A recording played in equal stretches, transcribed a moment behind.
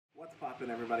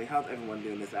Poppin' everybody, how's everyone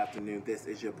doing this afternoon? This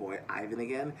is your boy Ivan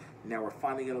again. Now we're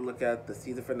finally going to look at the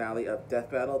season finale of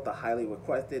Death Battle, the highly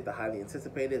requested, the highly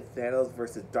anticipated Thanos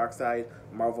versus Darkseid,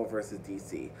 Marvel versus DC.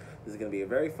 This is going to be a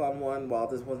very fun one. While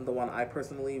this wasn't the one I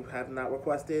personally have not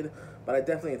requested, but I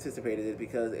definitely anticipated it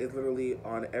because it's literally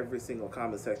on every single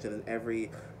comment section and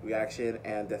every reaction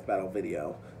and Death Battle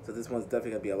video. So this one's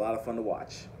definitely going to be a lot of fun to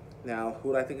watch. Now,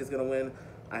 who do I think is going to win?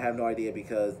 I have no idea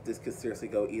because this could seriously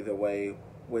go either way,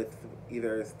 with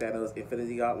either Thanos'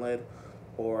 Infinity Gauntlet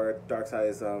or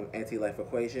Darkseid's anti-life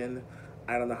equation.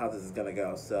 I don't know how this is gonna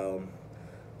go. So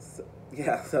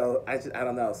I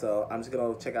don't know. So I'm just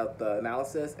gonna check out the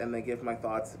analysis and then give my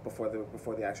thoughts before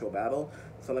the actual battle.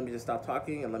 So let me just stop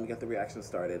talking and let me get the reaction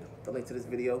started. The link to this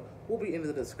video will be in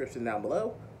the description down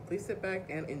below. Please sit back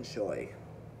and enjoy.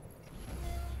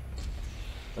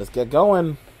 Let's get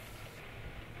going.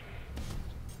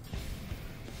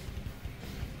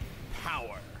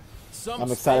 Some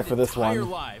I'm excited for this one.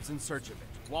 Lives in search of it,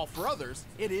 while for others,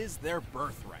 it is their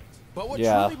birthright. But what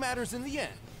Yeah. truly matters in the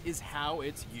end is how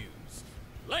it's used.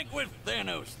 Like with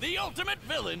Thanos, the ultimate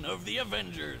villain of the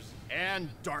Avengers. And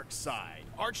Darkseid,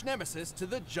 arch nemesis to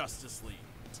the Justice League.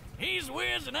 He's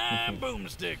Wiz and I'm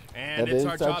Boomstick. And It it's is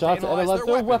our job to analyze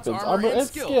their weapons, armor, and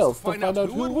skills to find out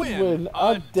who would win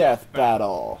a death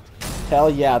battle.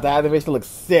 Hell yeah, the animation looks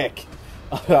sick.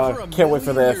 Can't wait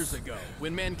for this. Years ago,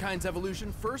 when mankind's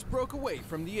evolution first broke away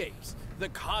from the apes, the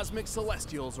cosmic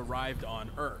celestials arrived on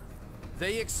Earth.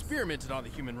 They experimented on the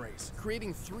human race,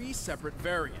 creating 3 separate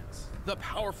variants. The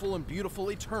powerful and beautiful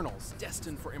Eternals,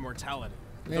 destined for immortality.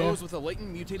 Yeah. Those with a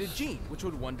latent mutated gene, which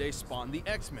would one day spawn the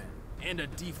X-Men. And a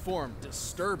deformed,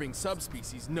 disturbing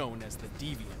subspecies known as the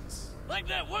Deviants. Like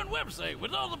that one website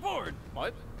with all the porn.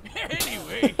 What?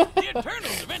 Anyway, the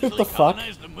Eternals eventually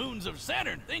colonized the moons of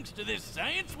Saturn thanks to this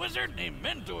science wizard named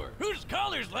Mentor, whose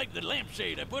collar's like the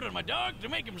lampshade I put on my dog to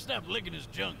make him stop licking his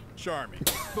junk. Charming.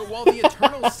 But while the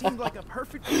Eternals seemed like a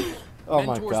perfect people, Oh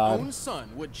my Mentor's God. own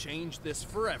son would change this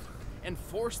forever and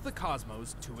force the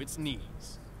cosmos to its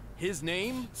knees. His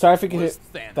name Sorry if you can hear was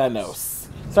Thanos.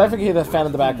 Sorry if you can hear the fan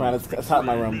in the background. It's hot in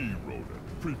my room.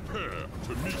 Prepare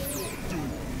to meet your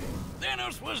doom.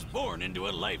 Thanos was born into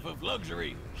a life of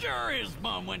luxury. Sure, his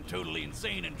mom went totally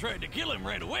insane and tried to kill him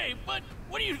right away, but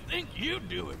what do you think you'd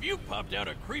do if you popped out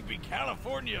a creepy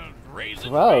California raisin,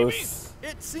 Gross.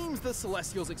 It seems the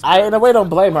Celestials' I, in a way, don't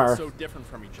blame her. so different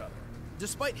from each other.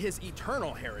 Despite his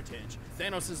eternal heritage,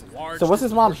 Thanos' large. So was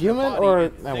his mom human body or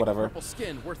and thick whatever? purple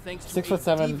skin were thanks to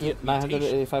 6'7", deviant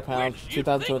 985 pounds, Which you'd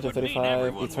think would mean 2,235,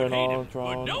 everyone would hate Eternal, him,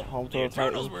 drone, but nope, home the to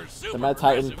Eternals Titan, were the super Mad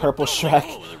Titan, aggressive Purple and totally cool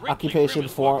Shrek, with a wrinkly occupation,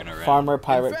 grimace walking around. farmer, In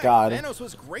pirate, fact, god. Thanos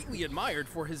was greatly admired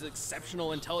for his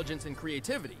exceptional intelligence and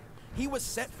creativity. He was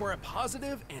set for a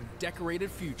positive and decorated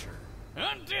future.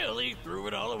 Until he threw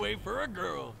it all away for a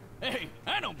girl. Hey,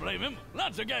 I don't blame him.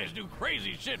 Lots of guys do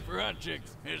crazy shit for hot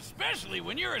chicks. Especially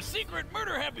when you're a secret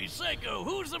murder-happy psycho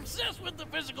who's obsessed with the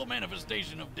physical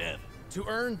manifestation of death. To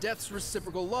earn Death's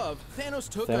reciprocal love, Thanos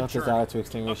took a Thanos journey, desire to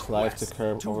extinguish a life to quest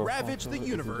curb to over ravage the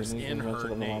universe in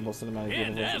her name.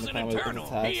 And as an Eternal,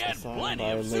 he had plenty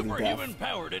of superhuman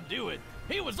power to do it.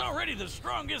 He was already the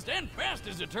strongest and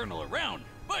fastest Eternal around,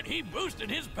 but he boosted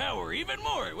his power even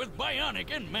more with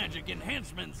bionic and magic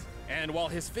enhancements. And while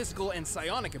his physical and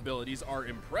psionic abilities are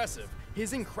impressive,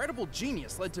 his incredible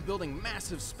genius led to building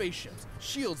massive spaceships,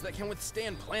 shields that can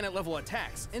withstand planet-level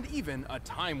attacks, and even a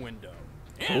time window.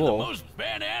 And the Cool. most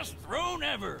badass throne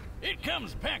ever. It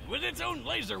comes packed with its own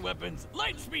laser weapons,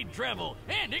 light speed travel,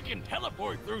 and it can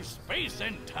teleport through space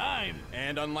and time.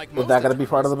 And unlike Is most that gonna be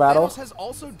part of the battle? Thanos has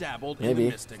also dabbled in Maybe.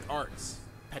 the mystic arts.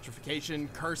 Petrification,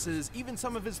 curses, even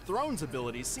some of his throne's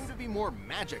abilities seem to be more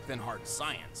magic than hard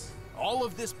science. All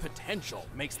of this potential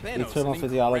makes Thanos Eternal an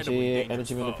physiology, incredibly energy dangerous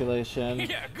foe. manipulation,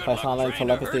 Yeah, good luck psionic, trying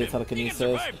to hurt telepathy, him. He can telekinesis,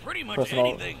 survive pretty much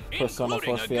anything, personal including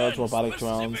force a fields, gun robotic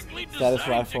drones, specifically status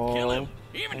designed to kill rifle, him.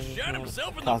 He even shot himself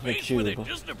in the cosmic face with it cube.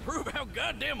 just to prove how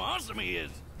goddamn awesome he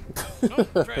is.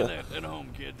 Don't try that at home,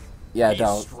 kids. Yeah, He's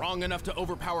don't. strong enough to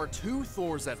overpower 2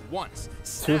 Thors at once, Two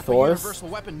snap a Thors? universal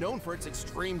weapon known for its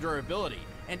extreme durability,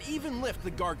 and even lift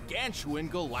the gargantuan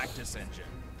Galactus engine.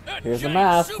 A Here's the giant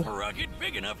math. super rocket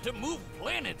big enough to move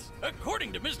planets.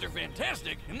 According to Mr.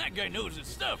 Fantastic, and that guy knows his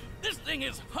stuff, this thing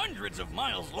is hundreds of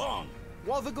miles long.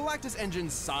 While the Galactus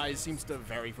engine's size seems to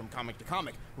vary from comic to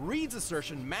comic, Reed's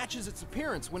assertion matches its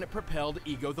appearance when it propelled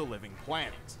Ego the Living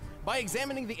Planet. By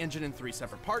examining the engine in 3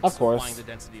 separate parts, Of course. applying the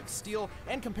density of steel,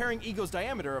 and comparing Ego's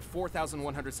diameter of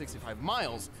 4,165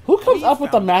 miles, Who comes we up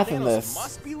with the found math Thanos in this?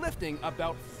 must be lifting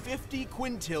about 50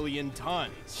 quintillion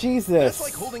tons. Jesus. That's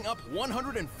like holding up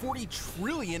 140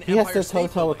 trillion He has Empire to State toe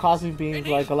with Buildings. cosmic beings And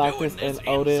like he's doing Galactus this and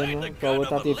Odin, inside the but gun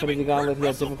without of the a Infinity living Gauntlet, he has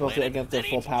Russell difficulty planet against their that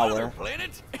full eats other power.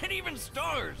 planets and even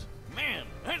stars. Man,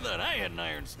 I thought I had an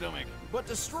iron stomach. But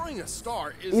destroying a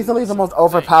star is Easily the most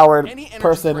overpowered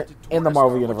person in the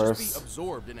Marvel Would Universe. just be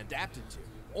absorbed and adapted to.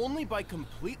 Only by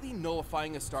completely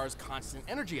nullifying a star's constant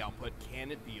energy output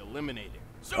can it be eliminated.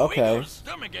 So Okay. Ego's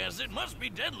stomach acid must be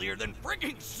deadlier than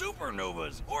frigging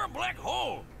supernovas or a black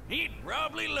hole. He'd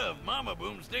probably love Mama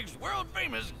Boomstick's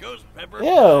world-famous ghost pepper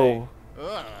Ew.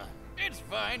 Ugh. It's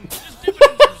fine. Just dip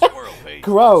it in some squirrel paste.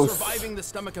 Gross. Surviving the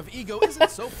stomach of Ego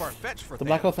isn't so far-fetched for The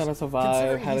black hole Thanos. Thanos survived,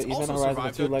 Considering had an he's even also horizon of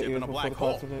survived 2 a light dip years in a before black the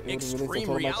hole, cosmic. It would release a extreme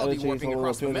total amount of reality energy, warping total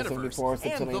across the 274, metaverse,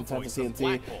 679 and the times voice of TNT.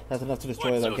 black holes. That's enough to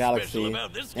destroy What's the so galaxy. special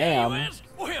about this guy, Damn. you ask?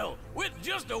 Well, with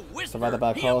just a whisper, Survived the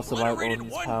black he hole, survived obliterated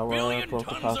Odin's 1 power, billion broke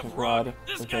the tons cosmic of rod, rock.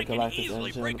 This with guy the can Galactus easily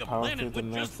engine, break a power planet through the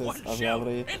with just nexus one of shot.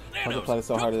 reality. And Pumped the Thanos planet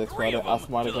so hard it took 3 exploded. of 'em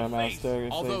Osmotic to the face. Grandmaster.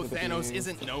 Although saved the Thanos beings.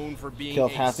 isn't known for being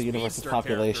Killed a half the universe's speedster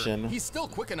population. character, he's still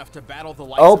quick enough to battle the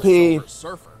likes OP. of Silver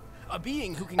Surfer, a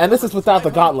being who can And this cover is without the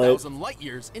gauntlet. 500,000 light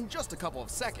years in just a couple of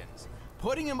seconds,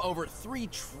 putting him over 3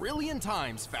 trillion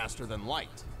times faster than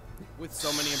light. With so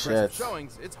many impressive Shit.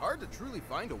 showings, it's hard to truly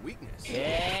find a weakness.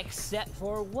 Except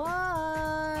for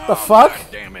one. The fuck? God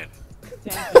damn it.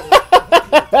 Thank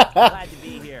you. Glad to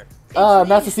be here.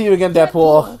 Nice to see you again,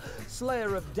 Deadpool.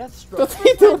 Slayer of Deathstroke, What's he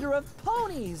doing? defender of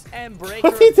ponies, and breaker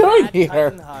What's he of doing bad here?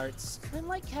 Titan hearts. And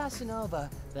like Casanova,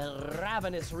 the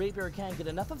ravenous reaper can't get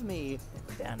enough of me.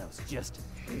 Thanos just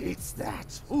hates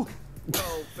that. Ooh,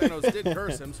 Though Thanos did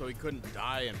curse him so he couldn't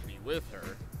die and be with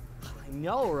her. I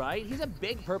know, right? He's a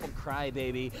big purple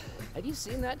crybaby. Have you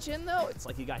seen that chin, though? It's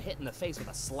like he got hit in the face with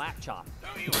a slap chop.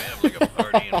 Don't you have like a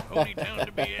party in Ponytown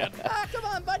to be at? Ah, come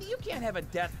on, buddy. You can't have a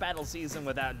death battle season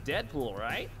without Deadpool,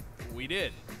 right? We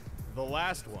did. The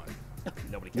last one.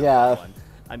 Nobody counts Yeah. that one.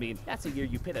 I mean, that's a year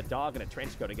you pit a dog in a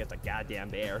trench coat against a goddamn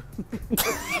bear.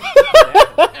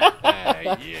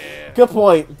 Yeah. Good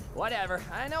point. Whatever.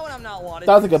 I know when I'm not wanted.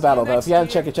 That was a good See battle, you though. next If you haven't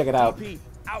year. checked it, check it out. DP,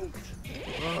 out.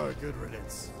 Oh, good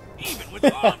riddance. Even with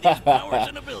all of these powers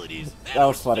and abilities, That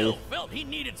was Thanos funny. still felt he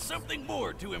needed something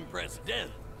more to impress Death.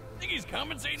 Think he's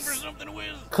compensating for something, Wiz?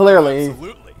 Clearly.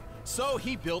 Absolutely. So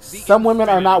he built the Some women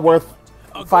are not Infinity worth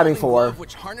Gauntlet, a fighting golden for. glove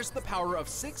which harnessed the power of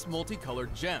 6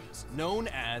 multicolored gems, known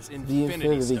as The Infinity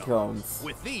Infinity Stones. Cones.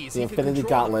 With these, The he Infinity could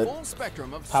control Gauntlet. the full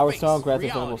spectrum of Power space, Stone grants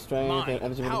reality, invisible strength mind, and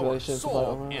energy power, manipulation.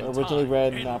 soul, and Originally time.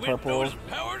 red, And not with purple. those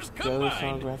powers The other song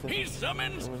combined, grants he us-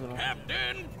 summons original.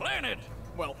 Captain Planet.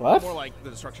 Well, What? more like the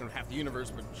destruction of half the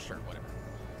universe, but sure, whatever.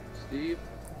 Steve?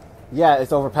 Yeah,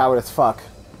 it's overpowered as fuck.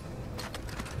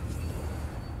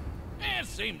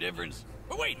 Same difference.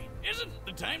 But wait, isn't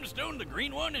the Time Stone the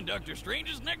green one in Doctor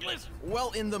Strange's necklace?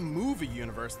 Well, in the movie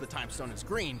universe, the Time Stone is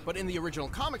green, but in the original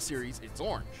comic series, it's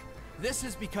orange. This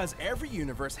is because every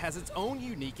universe has its own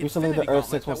unique Recently, Infinity the Earth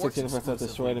Gauntlet that 616 works universe has exclusively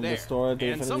destroyed and there. restored. The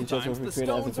And Infinity Gems sometimes were the recreated as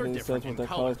stones are Infinity different Stones with in their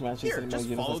color. colors matching Here, cinematic just follow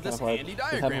universe this counterpart. handy This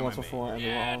happened diagram once I made. before and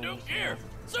Yeah, I we're all... don't care.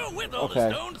 So with all Okay.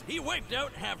 the stones, he wiped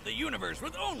out half the universe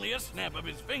with only a snap of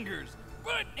his fingers.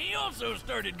 But he also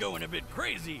started going a bit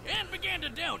crazy and began to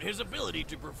doubt his ability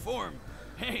to perform.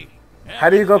 Hey, How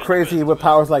do you go crazy with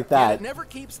powers like Yet that? it never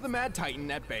keeps the Mad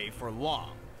Titan at bay for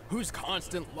long, whose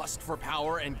constant lust for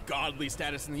power and godly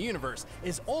status in the universe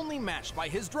is only matched by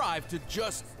his drive to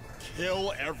just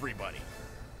kill everybody.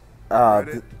 Dread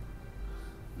it,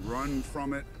 run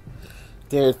from it,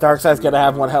 Dude, Darkseid's gonna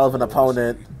have one hell of an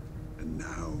opponent. and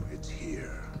now it's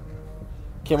here.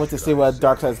 Can't wait to see what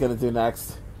Darkseid's gonna do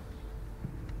next.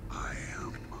 I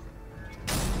am.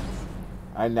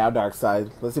 Alright, now Darkseid.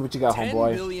 Let's see what you got, 10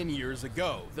 homeboy. billion years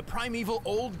ago, the primeval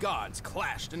old gods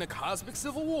clashed in a cosmic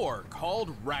civil war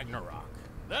called Ragnarok.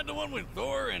 that the one with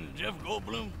Thor and Jeff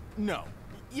Goldblum? No.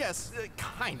 Yes,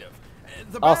 kind of.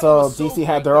 The Also, battle was so DC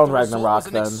had great their that own the result Ragnarok was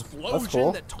an then. That's explosion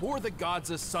cool. that tore the gods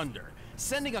asunder,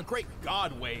 sending a great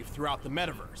god wave throughout the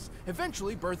metaverse,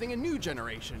 eventually birthing a new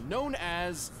generation known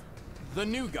as the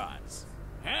New Gods.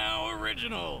 How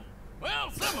original!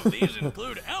 Well, some of these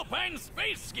include Alpine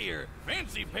Space Skier,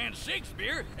 Fancy Pants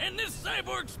Shakespeare, and this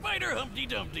cyborg spider Humpty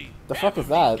Dumpty. The Half fuck is of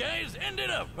that? These guys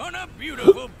ended up on a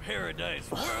beautiful paradise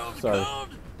world Sorry. called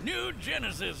New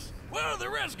Genesis, while the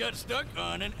rest got stuck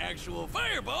on an actual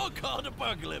fireball called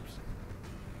Apocalypse.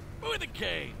 With a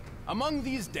K. Among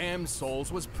these damned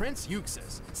souls was Prince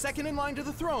Euxis, second in line to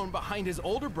the throne behind his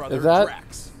older brother Is that-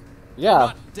 Drax. Yeah.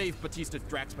 Not Dave Bautista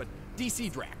Drax, but DC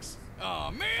Drax.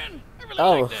 Aw, man, I really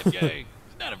Oh. like that guy.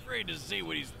 not afraid to see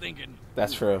what he's thinking.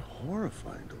 That's true.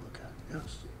 Horrifying to look at,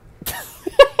 yes.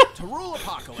 To rule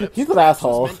Apocalypse, He's an Drax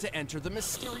asshole. was meant to enter the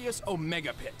mysterious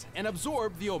Omega Pit and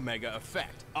absorb the Omega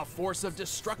Effect, a force of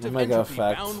destructive Omega entropy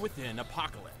Effect. bound within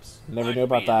Apocalypse. Never But knew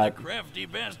about being that. the crafty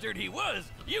bastard he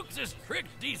was, Euxis tricked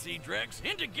DC Drax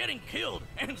into getting killed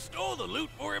and stole the loot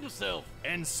for himself.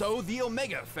 And so the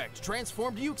Omega Effect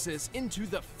transformed Euxis into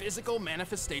the physical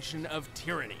manifestation of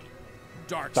tyranny,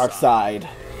 Darkseid. Darkseid.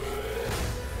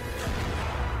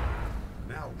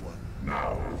 Now what?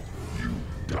 Now you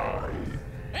die.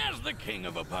 As the king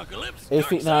of Apocalypse, 8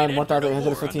 feet 9,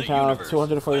 1,815 pounds,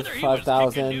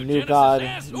 245,000. New god,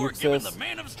 Euxis,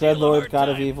 Dreadlord, god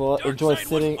of evil. Enjoys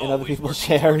sitting in other people's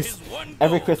chairs.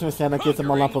 Every Christmas, Santa gives him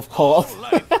a lump of coal.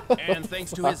 And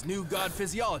thanks to his new god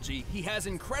physiology, he has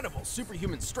incredible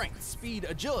superhuman strength, speed,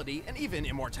 agility, and even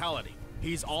immortality.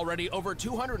 He's already over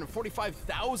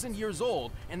 245,000 years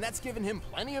old, and that's given him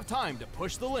plenty of time to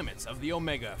push the limits of the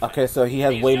Omega Effect. Okay, so he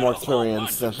has He's way got more a whole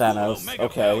experience than bunch of cool Thanos. Omega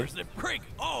Okay. powers that break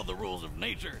all the rules of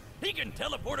nature. He can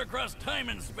teleport across time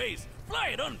and space, fly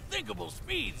at unthinkable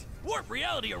speeds, warp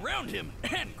reality around him,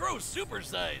 and grow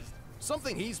supersized.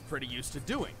 Something he's pretty used to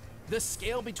doing. The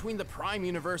scale between the Prime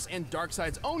Universe and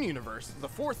Darkseid's own universe, the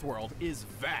Fourth World, is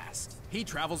vast. He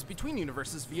travels between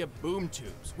universes via boom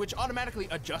tubes, which automatically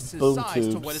adjusts his Boom size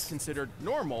to tubes. what is considered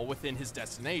normal within his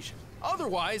destination.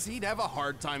 Otherwise, he'd have a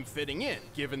hard time fitting in,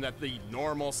 given that the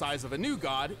normal size of a new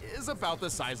god is about the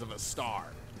size of a star.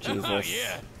 Jesus. Oh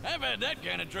yeah, I've had that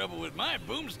kind of trouble with my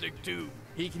boomstick tube.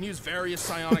 He can use various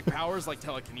psionic powers like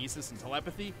telekinesis and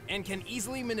telepathy, and can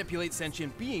easily manipulate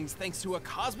sentient beings thanks to a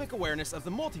cosmic awareness of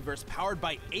the multiverse powered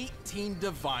by 18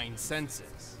 divine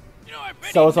senses. You know, I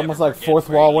bet So he'd it's almost never like forget fourth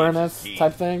where wall he leaves awareness his key.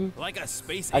 type thing. Like a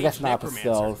space I guess age not, but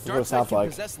still, necromancer, this is what it Darkseid sounds can like.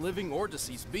 possess living or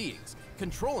deceased beings,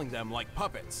 controlling them like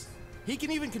puppets. He can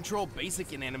even control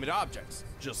basic inanimate objects,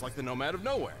 just like the Nomad of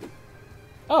Nowhere.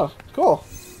 Oh, cool.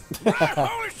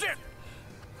 Holy shit!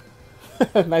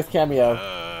 Nice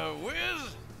cameo.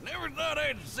 Wiz, never thought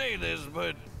I'd say this,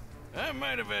 but I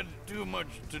might have had too much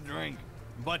to drink.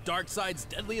 But Darkseid's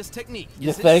deadliest technique You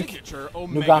is his think? signature New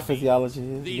Omega god Beam.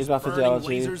 physiology. These New god burning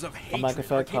physiology. lasers of hatred Omega are effect,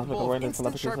 cosmic capable of awareness, instant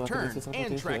telepathy, sharp telekinesis, turns and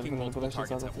teleportation, tracking multiple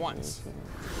teleportation, targets at once.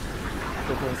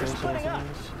 Splitting up.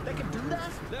 They can do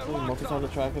that?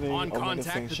 Multi-target tracking, On Omega contact,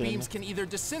 the sanction. beams can either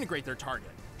disintegrate their target,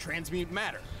 transmute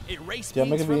matter, erase The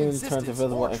beings Omega from beam turns existence,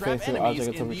 invisible or and trap faces enemies objects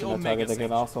until in the reaching their Omega target. They can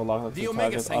Sanction. also lock onto The Omega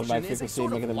targets Sanction automatic is a frequency,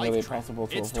 sort making of it life nearly trap. impossible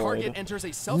to Its target avoid. enters a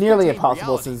Nearly self-contained impossible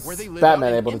reality since where they live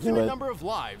Batman out able an to do infinite it. number of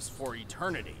lives for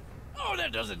eternity. Oh,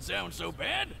 that doesn't sound so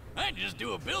bad. I'd just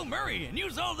do a Bill Murray and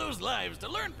use all those lives to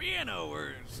learn piano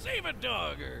or save a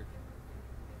dog or...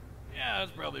 Yeah,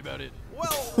 that's probably about it.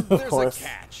 Well, there's a course.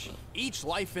 catch. Each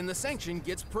life in the Sanction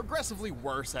gets progressively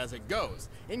worse as it goes,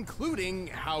 including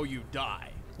how you die.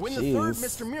 When the third Jeez.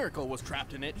 Mr. Miracle was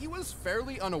trapped in it, he was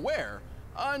fairly unaware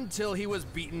until he was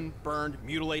beaten, burned,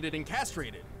 mutilated, and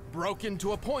castrated, broken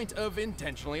to a point of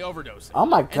intentionally overdosing. Oh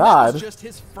my And that God. was just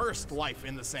his first life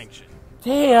in the Sanction.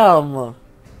 Damn. No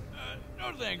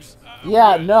thanks.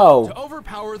 Yeah, To no.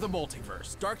 overpower the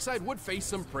multiverse, Darkseid would face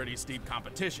some pretty steep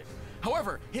competition.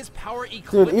 However, his power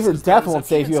eclipses Dude, even death those won't of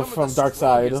save even you some of from the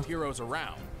Darkseid. strongest heroes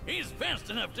around. He's fast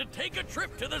enough to take a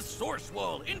trip to the Source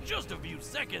Wall in just a few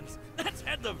seconds. That's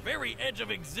at the very edge of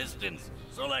existence.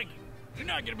 So, like, you're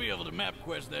not gonna be able to map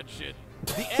quest that shit.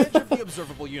 The edge of the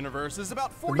observable universe is about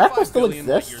map 45 still billion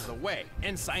light exists? years away,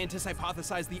 and scientists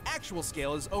hypothesize the actual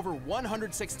scale is over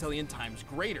 106 trillion times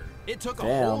greater. It took a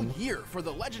whole Damn. year for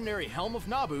the legendary Helm of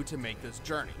Nabu to make this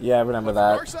journey. Yeah, I remember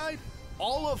But that. for Darkseid,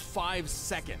 all of 5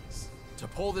 seconds. To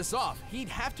pull this off, he'd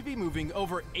have to be moving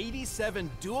over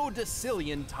 87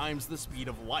 duodecillion times the speed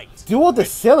of light.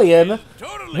 Duodecillion?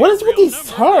 Totally What is with real these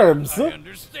number. terms? I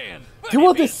understand. But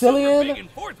if he's super Duodecillion? big in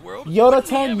Fourth World, Yoda wouldn't he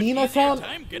Town, have an Nina easier Town?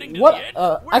 time getting to What? the edge?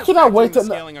 I We're cannot wait factoring to. the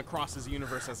scaling across his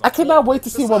universe as a I cannot whole. wait to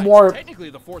see what Besides, more- Technically,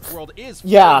 the Fourth World is 4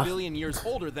 Yeah. billion years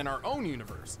older than our own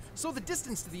universe, so the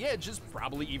distance to the edge is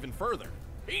probably even further.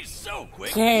 He's so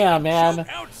quick. Damn, he can man. choke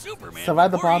out Superman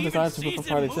Survive the before bomb he designed even to sees prove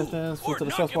him party move, existence. or Flew to the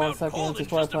knock source him wall in out cold seconds. in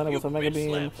Destroy the just a planet with few a mega bitch beam.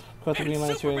 slaps. Cut the And green line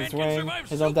to Superman his can ring. survive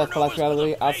His own death supernovas collects reality.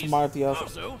 with a face. Outsmart the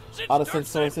Also, since Odyssey Darkseid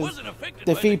sources. wasn't affected by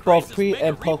the Defeat both Crisis pre- Mega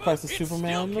and Reaper, post-Crisis it's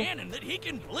Superman. Still canon that he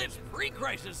can blitz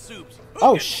pre-crisis soups. Who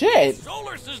Oh, can shit. take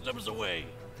Solar systems away.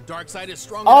 Darkseid is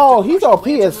strong Oh, enough to he's crush OP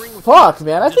the as Lantern Ring with fuck, ease,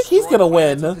 man. I think he's destroy gonna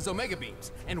planets win. with his Omega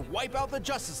beams, and wipe out the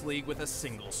Justice League with a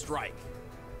single strike.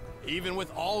 Even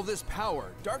with all this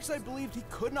power, Darkseid believed he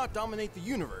could not dominate the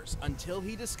universe until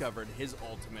he discovered his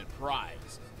ultimate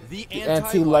prize, the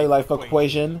Anti-life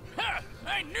equation. Ha!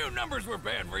 I knew numbers were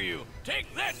bad for you.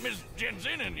 Take that, Miss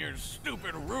Jensen, and your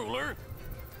stupid ruler.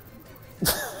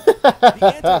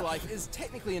 The anti-life is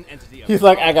technically an entity of He's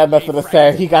like, I got nothing to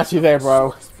say. He got you there,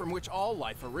 bro. From which all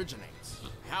life originates.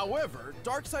 However,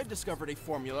 Darkseid discovered a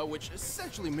formula which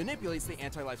essentially manipulates the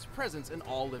anti-life's presence in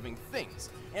all living things,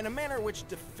 in a manner which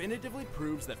definitively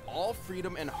proves that all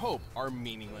freedom and hope are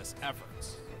meaningless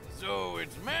efforts. So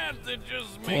it's math that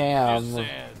just makes Damn. you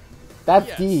sad. That's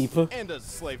Yes, deep. and a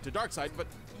slave to Darkseid, but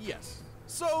yes.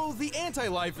 So the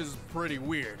anti-life is pretty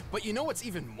weird, but you know what's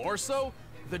even more so?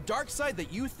 The Darkseid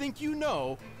that you think you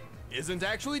know isn't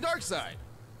actually Darkseid.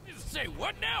 Say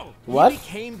what now? What? He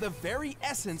became the very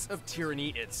essence of tyranny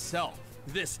itself.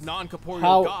 This non-corporeal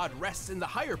How- god rests in the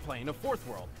higher plane of Fourth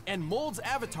World and molds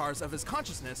avatars of his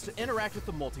consciousness to interact with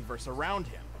the multiverse around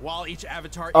him. While each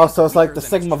avatar Oh, is so it's like weaker the than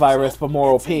Sigma its virus, self, but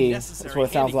more it's a OP. necessary That's what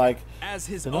it sounds like. handicap, as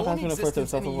his The no own has been referred to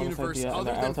existence in a himself as universe idea,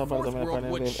 other and than outside by the Fourth domain of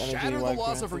World would energy, shatter the like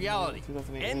laws of transcendence, reality,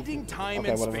 2008, ending time okay,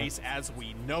 and whatever. space as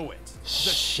we know it. The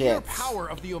Shit. sheer power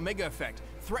of the Omega Effect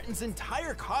threatens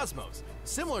entire cosmos,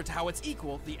 similar to how its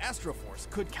equal, the Astroforce,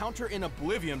 could counter an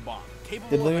Oblivion Bomb, capable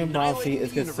The of Oblivion Bomb annihilating feat is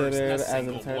the universe in considered a as an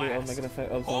single entirely blast. Omega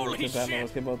effect of Holy the Batman shit!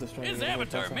 was capable of destroying His the universe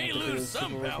avatar outside may of the lose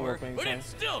some super power, warping but time. it's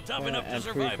still tough Yeah, enough to and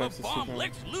survive a pre-crisis bomb Superman.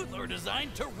 Lex Luthor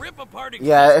designed to rip apart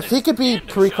Yeah, if he existence could be and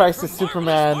a pre-crisis shot from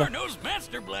Superman, Marvelous Marno's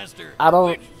Master Blaster, I don't.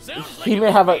 which sounds like He it may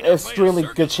was have made an up by a extremely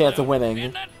circus good chance of clown. winning.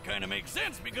 And that kind of makes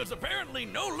sense because apparently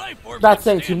no life form Not can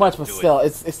saying too stand much, up but to still, it.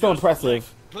 it's still Just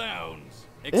impressive. like clowns.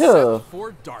 Except Ew.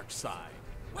 for Darkseid.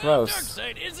 Well, Gross.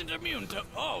 Darkseid isn't immune to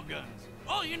all guns.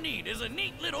 All you need is a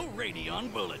neat little Radion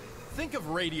bullet. Think of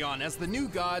Radion as the new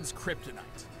god's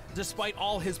kryptonite. Despite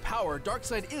all his power,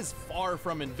 Darkseid is far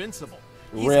from invincible.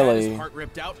 He's had Really? his heart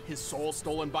ripped out, his soul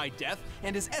stolen by death,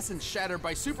 and his essence shattered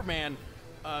by Superman,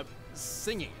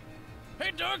 singing.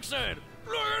 Hey, Darkseid,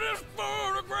 look at this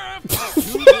photograph. To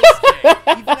this day,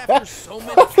 even after so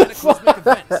many cataclysmic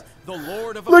events, the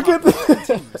Lord of Look at Apocalypse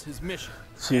continues his mission.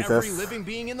 Jesus. Every living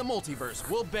being in the multiverse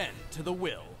will bend to the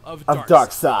will of Of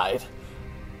Darkseid. Darkseid.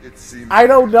 It seems I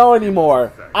don't know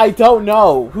anymore. I don't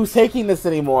know who's taking this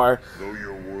anymore. though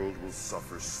your world will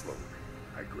suffer slowly,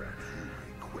 I grant you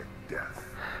a quick death.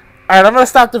 Alright, I'm gonna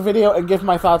stop the video and give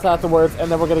my thoughts afterwards,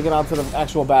 and then we're gonna get on to the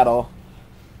actual battle.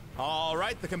 All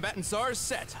right, the combatants are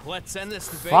set. Let's end this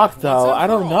debate. Fuck once though, and I for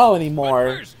don't all. know But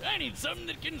anymore. first, I need something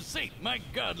that can sate my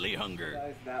godly hunger.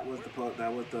 Guys, that was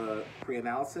the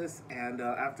pre-analysis, and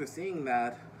after seeing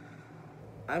that,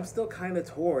 I'm still kind of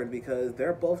torn because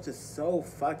they're both just so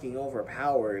fucking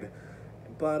overpowered.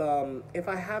 But if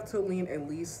I have to lean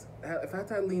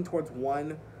towards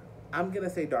one, I'm gonna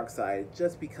say Darkseid,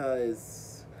 just because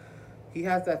he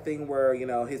has that thing where, you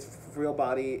know, his real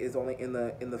body is only in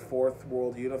the Fourth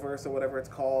World universe or whatever it's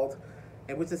called,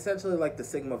 and which is essentially like the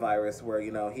Sigma virus, where,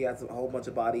 you know, he has a whole bunch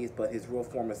of bodies, but his real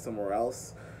form is somewhere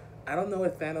else. I don't know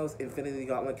if Thanos' Infinity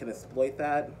Gauntlet can exploit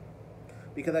that,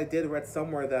 because I did read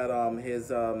somewhere that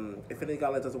his Infinity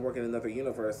Gauntlet doesn't work in another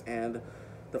universe, and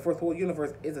the Fourth World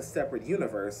universe is a separate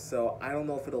universe, so I don't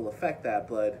know if it'll affect that,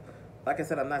 but like I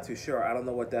said, I'm not too sure. I don't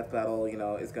know what Death Battle, you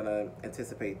know, is gonna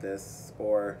anticipate this,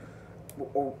 or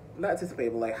not anticipate,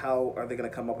 but like how are they gonna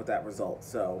come up with that result?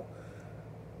 So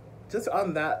just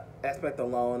on that aspect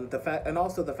alone, the fact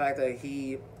that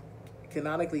he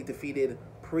canonically defeated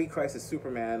pre-Crisis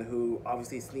Superman, who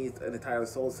obviously sneezed an entire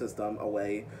solar system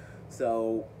away,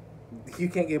 so you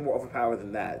can't get more overpowered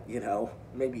than that, you know?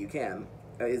 Maybe you can.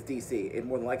 It's DC. It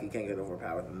more than likely can't get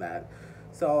overpowered than that.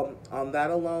 So on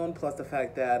that alone, plus the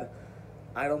fact that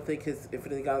I don't think his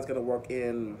Infinity Gauntlet is going to work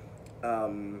in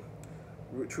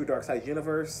True Darkseid's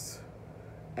universe,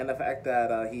 and the fact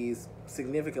that he's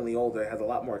significantly older, has a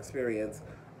lot more experience,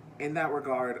 in that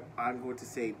regard, I'm going to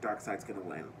say Darkseid's going to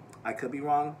win. I could be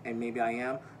wrong, and maybe I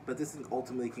am, but this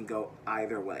ultimately can go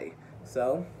either way.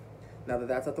 So, now that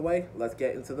that's out the way, let's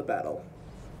get into the battle.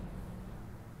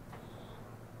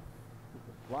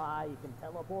 Fly, you can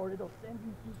teleport, it'll send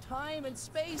you through time and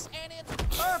space, and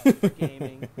it's perfect for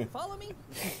gaming. Follow me?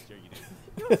 Sure you do.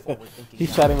 You're a forward-thinking He's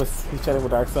guy. chatting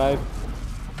with Darkseid.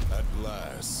 At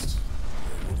last,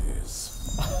 there it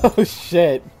is. Oh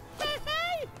shit.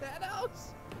 Hey,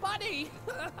 Thanos! Buddy!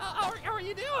 How are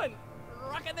you doing?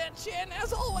 Rocking that chin,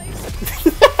 as always.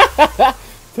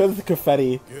 Turns to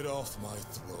confetti. Get off my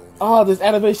throne. Oh, this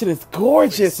animation is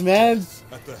gorgeous, man.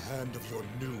 At the hand of your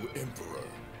new emperor.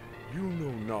 You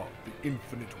know not the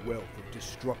infinite wealth of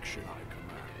destruction I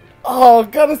command. Oh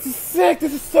god, this is sick.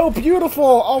 This is so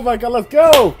beautiful. Oh my god, let's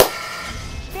go.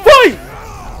 Fight!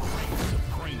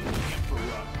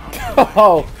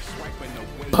 Oh,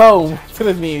 boom to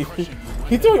the knee.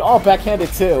 He's doing all backhanded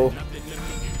too.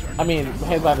 I mean,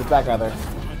 hands behind his back rather.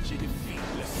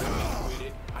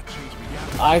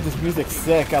 This music's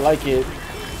sick. I like it.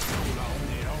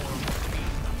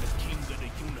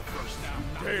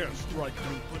 airstrike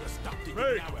you.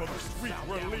 Make for the sweet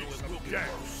release of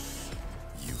death.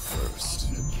 You first.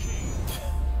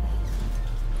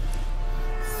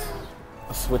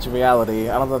 A switch of reality.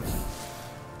 I don't know.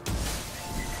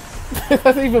 It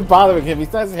doesn't even bothering him. He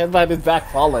starts head behind his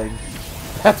back falling.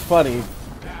 That's funny.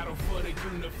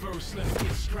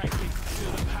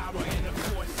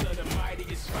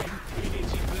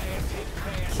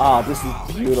 Oh, this is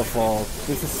beautiful.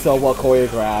 This is so well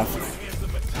choreographed.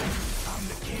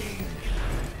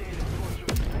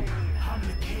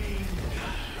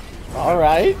 All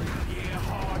right.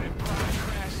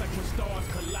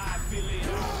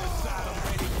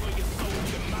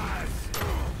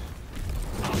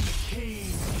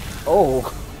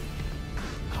 Oh.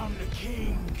 I'm the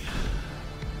king.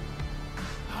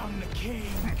 I'm the king.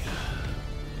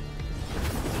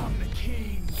 I'm the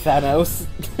king. Thanos?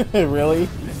 Really?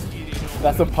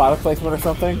 That's a product placement or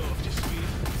something?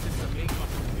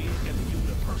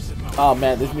 Oh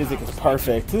man, this music is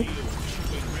perfect.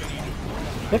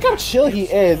 Look how chill he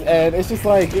is, and it's just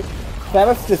like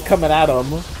Thanos just coming at him.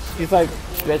 He's like,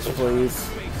 bitch, please.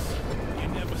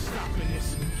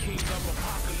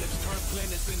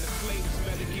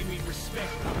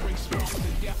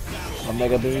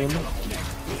 Omega Beam.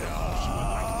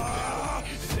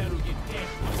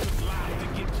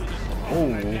 Oh.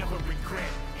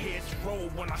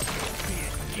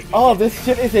 Oh, this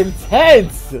shit is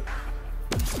intense!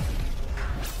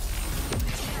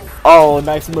 Oh,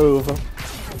 nice move.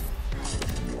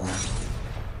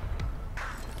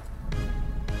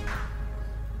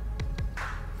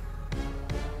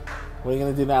 What are you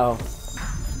gonna do now?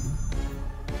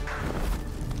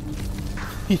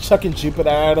 He's chucking Jupiter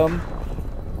at him.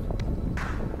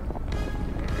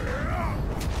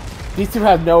 These two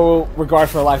have no regard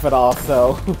for life at all,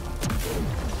 so...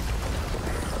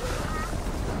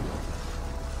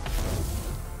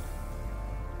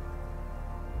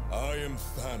 I am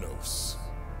Thanos.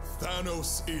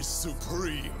 Thanos is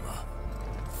supreme.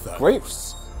 Thanos Great.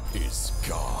 is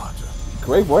God.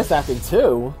 Great voice acting,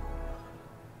 too.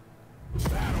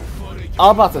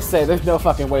 I'm about to say, there's no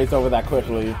fucking way it's over that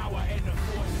quickly.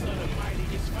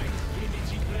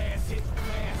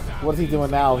 What is he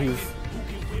doing now? He's...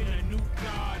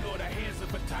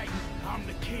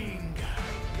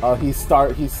 Oh, he's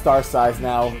star sized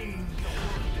now.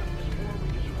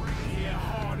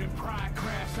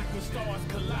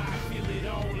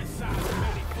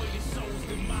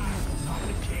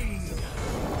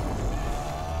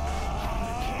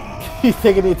 He's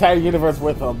taking the entire universe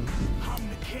with him.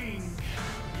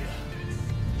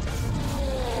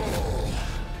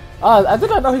 I did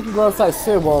not know he can grow in size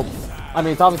too. Well, I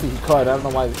mean, it's obviously he could. I don't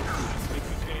know why.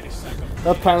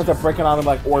 Those planets are breaking on him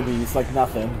like Orbeez, like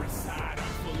nothing.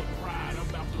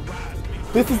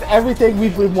 This is everything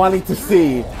we've been wanting to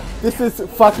see. This is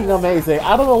fucking amazing.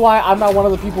 I don't know why I'm not one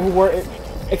of the people who were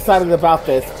excited about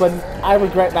this, but I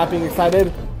regret not being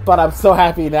excited, but I'm so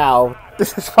happy now.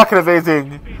 This is fucking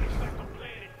amazing.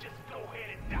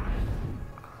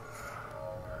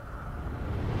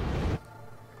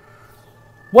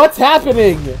 What's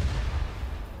happening?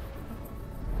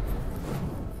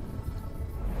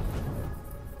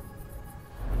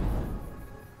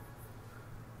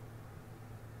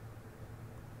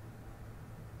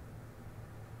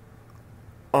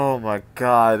 Oh my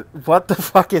god. What the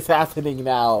fuck is happening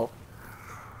now?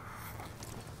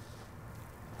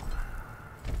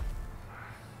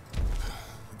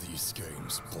 These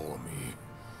games bore me,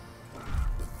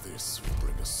 but this will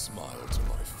bring a smile to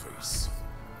my face.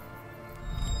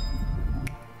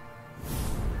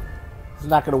 It's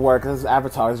not gonna work. This is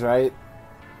avatars, right?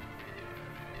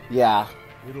 Yeah.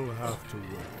 It'll have to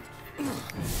wait.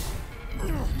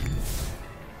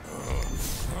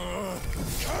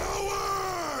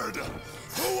 Coward!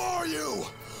 Who are you?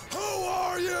 Who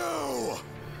are you?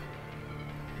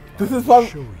 This is fun.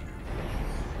 Show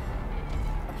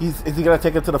you. Is he gonna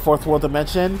take it to the fourth world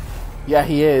dimension? Yeah,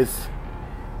 he is.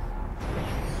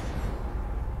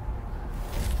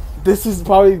 This is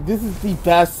the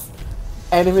best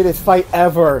animated fight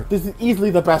ever. This is easily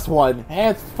the best one.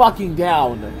 Hands fucking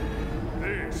down.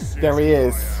 There he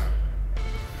is.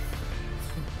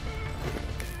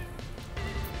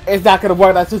 It's not gonna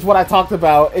work. That's just what I talked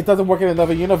about. It doesn't work in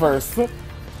another universe. It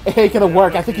ain't gonna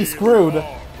work. I think he's screwed. You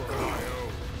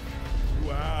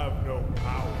have no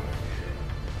power.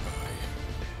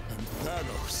 And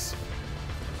Thanos.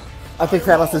 I think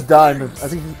Thanos is done. I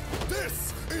think.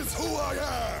 This is who I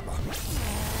am.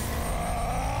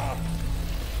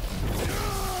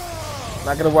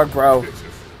 Not gonna work, bro.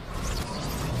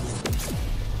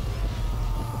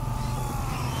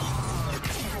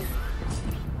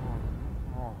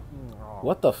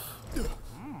 What the f...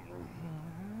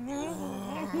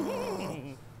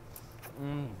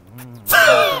 What the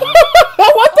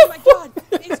Oh my god!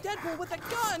 It's Deadpool with a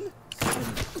gun!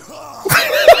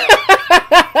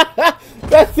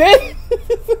 That's it?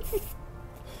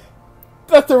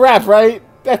 That's the wrap, right?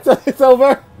 It's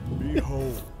over?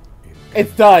 Behold.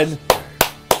 It's done.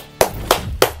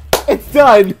 It's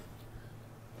done.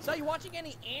 So you watching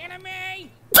any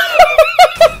anime?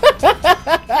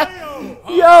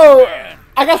 Yo,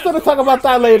 I got something to talk about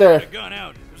that later.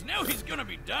 Now he's gonna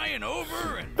be dying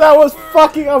over and That was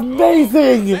fucking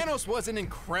amazing. Thanos was an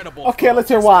incredible Okay, foe, let's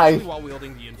hear why. especially while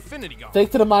wielding the Infinity Gauntlet.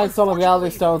 Thanks to the Mind Stone and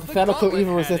Reality Stone, The Thanos could gauntlet even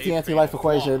had resist the a anti-life fatal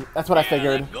equation. That's what I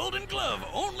figured. that golden glove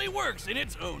only works in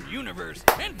its own universe.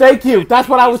 And Thank you. That's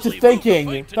what I was just easily move the thinking.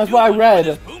 fight to That's do what I one read.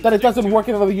 with his boomstick That it doesn't too. work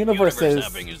in other Universe universes.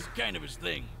 hopping is kind of his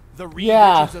thing. The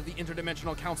Yeah. reagents of the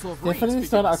Interdimensional Council of The Rings Infinity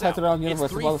Stone figured are this tied to their out. own universe,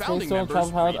 Its three while the Space founding Stone members,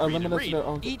 travel powers are Reed, limited to Reed, their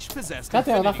own. each possessed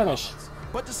Goddamn, I'm not Infinity finished. Gauntlets,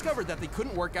 but discovered that they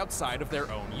couldn't work outside of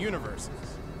their own universes.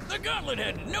 The gauntlet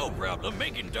had no problem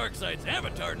making Darkseid's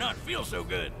avatar not feel so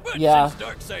good. But Yeah. since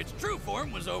Darkseid's true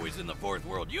form was always in the Fourth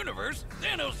World universe,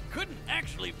 Thanos couldn't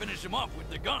actually finish him off with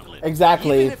the gauntlet.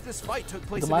 Exactly. Even if this fight took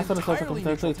place The in Mind Stone is also entirely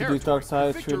compared neutral to produce territory,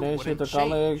 Darkseid's the true victor nature, the wouldn't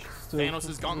gauntlet. change.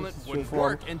 Thanos' gauntlet wouldn't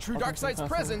work, and true Darkseid's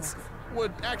presence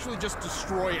would actually just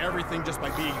destroy everything just by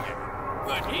being there.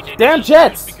 But he didn't Damn just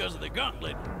jets! lose because of the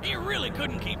gauntlet. He really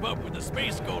couldn't keep up with the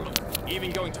space golem.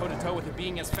 Even going toe-to-toe with it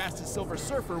being as fast as Silver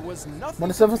Surfer was nothing. When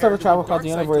the Silver Surfer compared to traveled when across the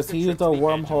Darkseid universe, took he a used trip a to the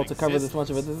edge wormhole of to cover this existence. much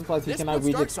of it. This is why he This cannot puts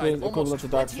reach the Darkseid screen equivalent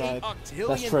to almost Darkseid. 28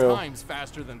 That's octillion true. times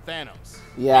faster than Thanos.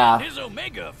 Yeah. His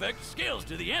Omega effect scales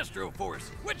to the Astro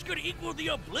Force, which could equal the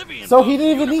Oblivion. So Bomb he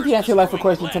didn't even need the universe anti-life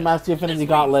destroying equation to blast. match the Infinity This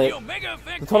Gauntlet. means the Omega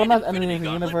effect The total and amount of Infinity enemies in the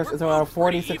Gauntlet universe were is around both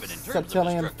pretty 46 even in terms of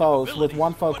septillion destructibility. foes, with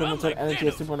one foe But equivalent to an unlike energy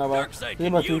of Thanos, supernova. Darkseid He's can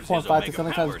about use his 3.5 to 7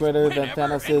 Omega times powers greater than whenever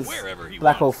and Thanos' wherever he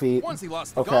black hole wants. feet. Once he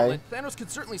lost the Okay. gauntlet, Thanos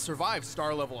could certainly survive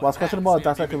star-level While it's attacks, questionable if and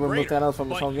Darkseid can even remove greater. Thanos from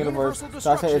his But own universe,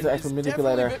 universal Darkseid is destruction an expert is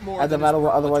manipulator, definitely a bit more and the than battle his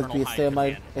will gauntlet otherwise eternal be high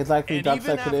stalemate. command. It's likely And Darkseid even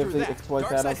could after easily that, exploit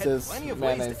Darkseid had Thanos' plenty of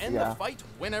ways mayonnaise. to end Yeah. the fight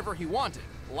whenever he wanted,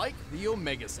 like the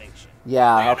Omega Sanction.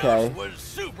 Yeah, Thanos okay. was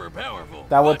super powerful.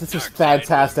 That was- but this was Darkseid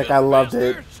fantastic. just I loved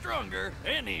faster, it. Stronger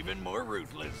and even more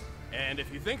ruthless. And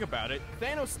if you think about it,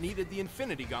 Thanos needed the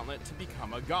Infinity Gauntlet to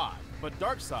become a god, but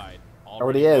Darkseid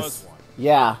Already was is. one.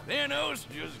 Yeah. Thanos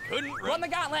just couldn't Run the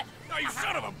gauntlet! Oh, you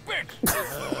son of a bitch!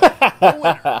 The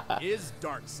winner is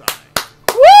Darkseid.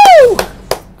 Woo!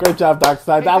 Great job,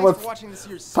 Darkseid. Hey, That thanks was for watching this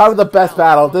year's probably the best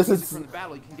battle. Music This is from the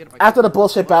battle you can get by after the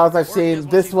bullshit battles I've Or if you guys seen.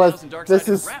 wanna This see was Thanos and Darkseid this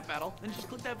in a is rap battle, then just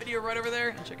click that video right over there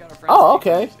and check out our friends. oh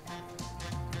okay.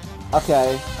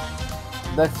 Okay,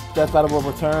 that battle will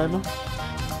return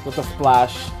with a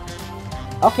splash.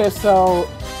 Okay, so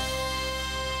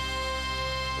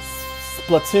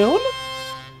Splatoon.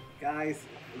 Guys,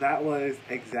 that was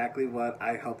exactly what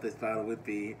I hoped this battle would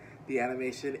be. The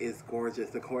animation is gorgeous.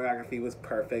 The choreography was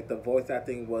perfect. The voice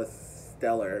acting was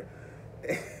stellar.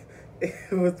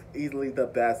 It was easily the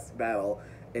best battle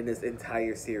in this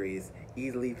entire series.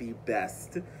 Easily the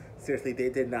best. Seriously, they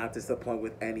did not disappoint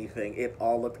with anything. It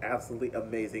all looked absolutely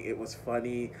amazing. It was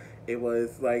funny. It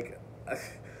was like...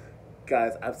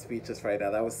 Guys, I'm speechless right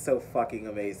now. That was so fucking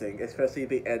amazing. Especially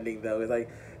the ending, though. It's like,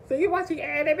 so you're watching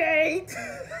anime?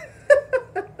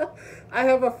 I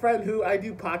have a friend who I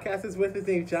do podcasts with. His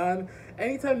name's John.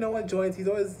 Anytime no one joins, he's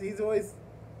always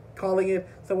calling it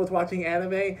someone's watching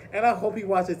anime. And I hope he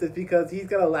watches this because he's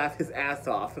gonna laugh his ass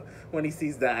off when he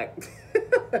sees that.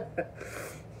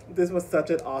 This was such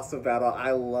an awesome battle.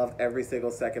 I loved every single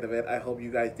second of it. I hope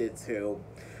you guys did too.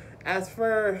 As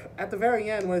for, at the very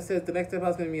end, when it says the next episode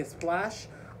is going to be a Splash,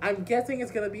 I'm guessing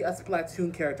it's going to be a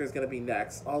Splatoon character is going to be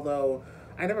next. Although,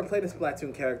 I never played a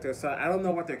Splatoon character, so I don't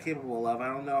know what they're capable of. I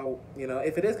don't know,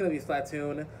 if it is going to be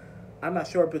Splatoon, I'm not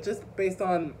sure. But just based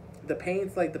on the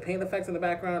paints, like the paint effects in the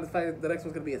background, the fact that the next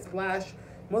one's going to be a Splash,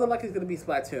 more than likely it's going to be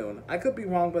Splatoon. I could be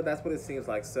wrong, but that's what it seems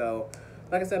like. So,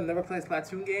 like I said, I've never played a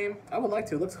Splatoon game. I would like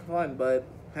to. It looks fun, but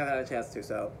haven't had a chance to,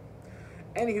 so...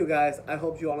 Anywho, guys, I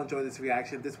hope you all enjoyed this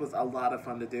reaction. This was a lot of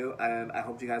fun to do, and I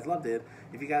hope you guys loved it.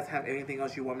 If you guys have anything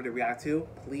else you want me to react to,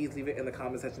 please leave it in the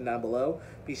comment section down below.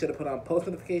 Be sure to put on post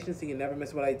notifications so you never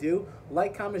miss what I do.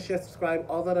 Like, comment, share, subscribe,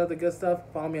 all that other good stuff.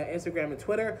 Follow me on Instagram and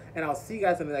Twitter, and I'll see you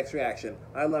guys in the next reaction.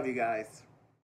 I love you guys.